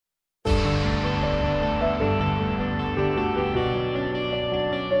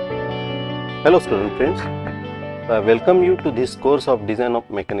Hello student friends, I welcome you to this course of design of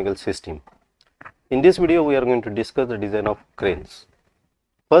mechanical system. In this video we are going to discuss the design of cranes.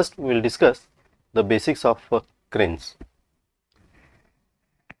 First we will discuss the basics of cranes.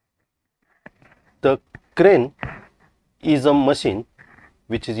 The crane is a machine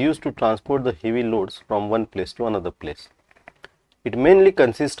which is used to transport the heavy loads from one place to another place. It mainly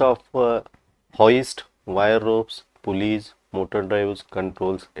consists of hoist, wire ropes, pulleys, motor drives,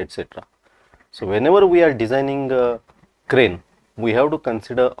 controls, etc. So whenever we are designing a crane, we have to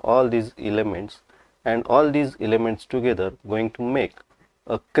consider all these elements, and all these elements together going to make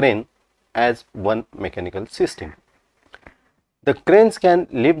a crane as one mechanical system. The cranes can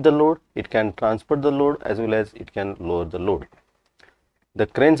lift the load, it can transport the load, as well as it can lower the load. The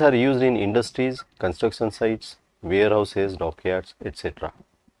cranes are used in industries, construction sites, warehouses, dockyards, etc.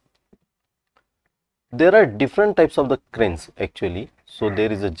 There are different types of the cranes actually. So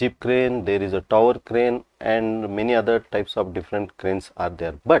there is a jeep crane, there is a tower crane, and many other types of different cranes are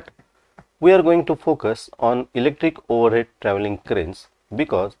there. But we are going to focus on electric overhead traveling cranes,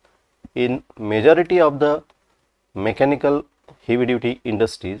 because in majority of the mechanical heavy duty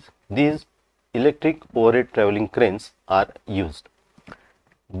industries, these electric overhead traveling cranes are used.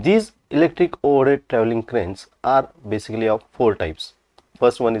 These electric overhead traveling cranes are basically of four types.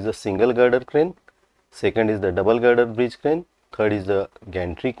 First one is the single girder crane, second is the double girder bridge crane, third is the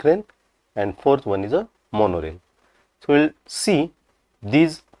gantry crane, and fourth one is a monorail. So we will see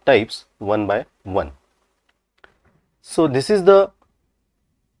these types one by one. So this is the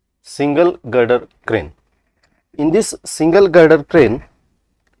single girder crane. In this single girder crane,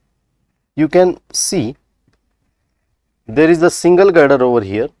 you can see there is the single girder over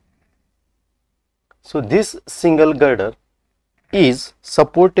here. So this single girder is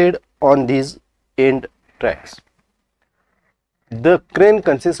supported on these end tracks. The crane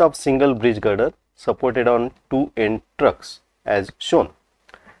consists of single bridge girder supported on two end trucks as shown.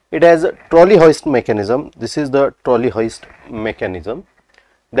 It has a trolley hoist mechanism. This is the trolley hoist mechanism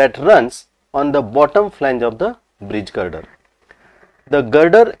that runs on the bottom flange of the bridge girder. The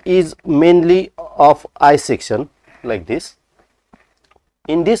girder is mainly of I section like this.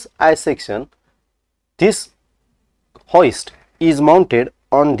 In this I section, this hoist is mounted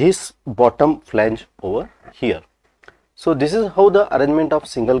on this bottom flange over here. So this is how the arrangement of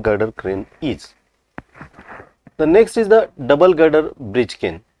single girder crane is. The next is the double girder bridge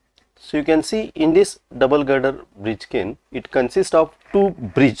crane. So you can see in this double girder bridge crane, it consists of two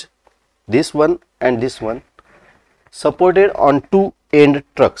bridge, this one and this one, supported on two end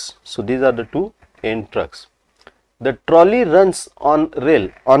trucks. So these are the two end trucks. The trolley runs on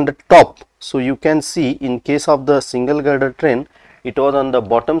rail on the top. So you can see in case of the single girder train, it was on the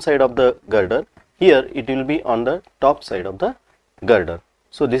bottom side of the girder. Here it will be on the top side of the girder.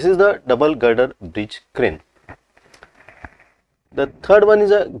 So this is the double girder bridge crane. The third one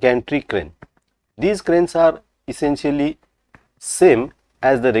is a gantry crane. These cranes are essentially same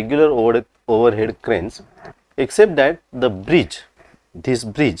as the regular overhead cranes, except that the bridge, this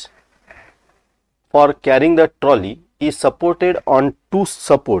bridge for carrying the trolley is supported on two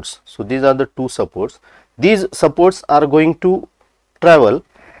supports. So these are the two supports. These supports are going to travel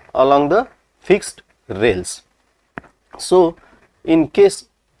along the fixed rails. So in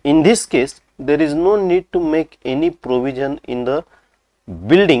this case, there is no need to make any provision in the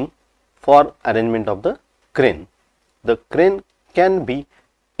building for arrangement of the crane. The crane can be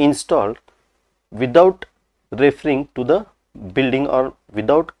installed without referring to the building or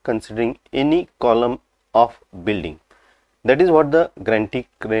without considering any column of building. That is what the gantry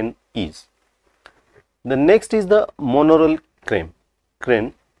crane is. The next is the monorail crane.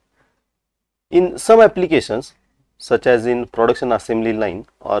 In some applications, such as in production assembly line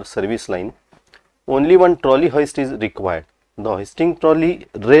or service line, only one trolley hoist is required. The hoisting trolley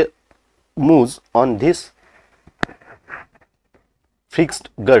moves on these fixed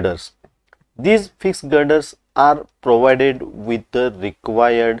girders. These fixed girders are provided with the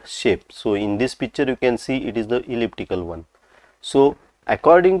required shape. So in this picture you can see it is the elliptical one. So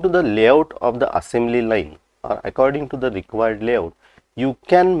according to the layout of the assembly line or according to the required layout, you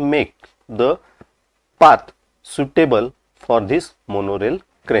can make the path suitable for this monorail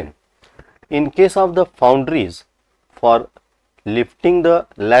crane. In case of the foundries, for lifting the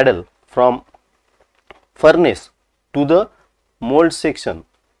ladle from furnace to the mold section,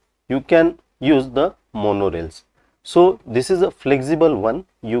 you can use the monorails. So this is a flexible one,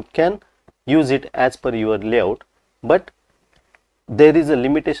 you can use it as per your layout, but there is a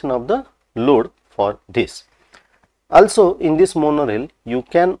limitation of the load for this. Also in this monorail you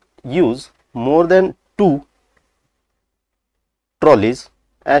can use more than two trolleys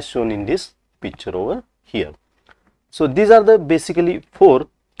as shown in this picture over here. So these are the basically 4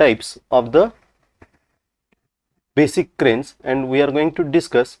 types of the basic cranes, and we are going to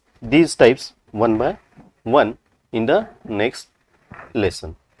discuss these types one by one in the next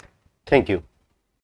lesson. Thank you.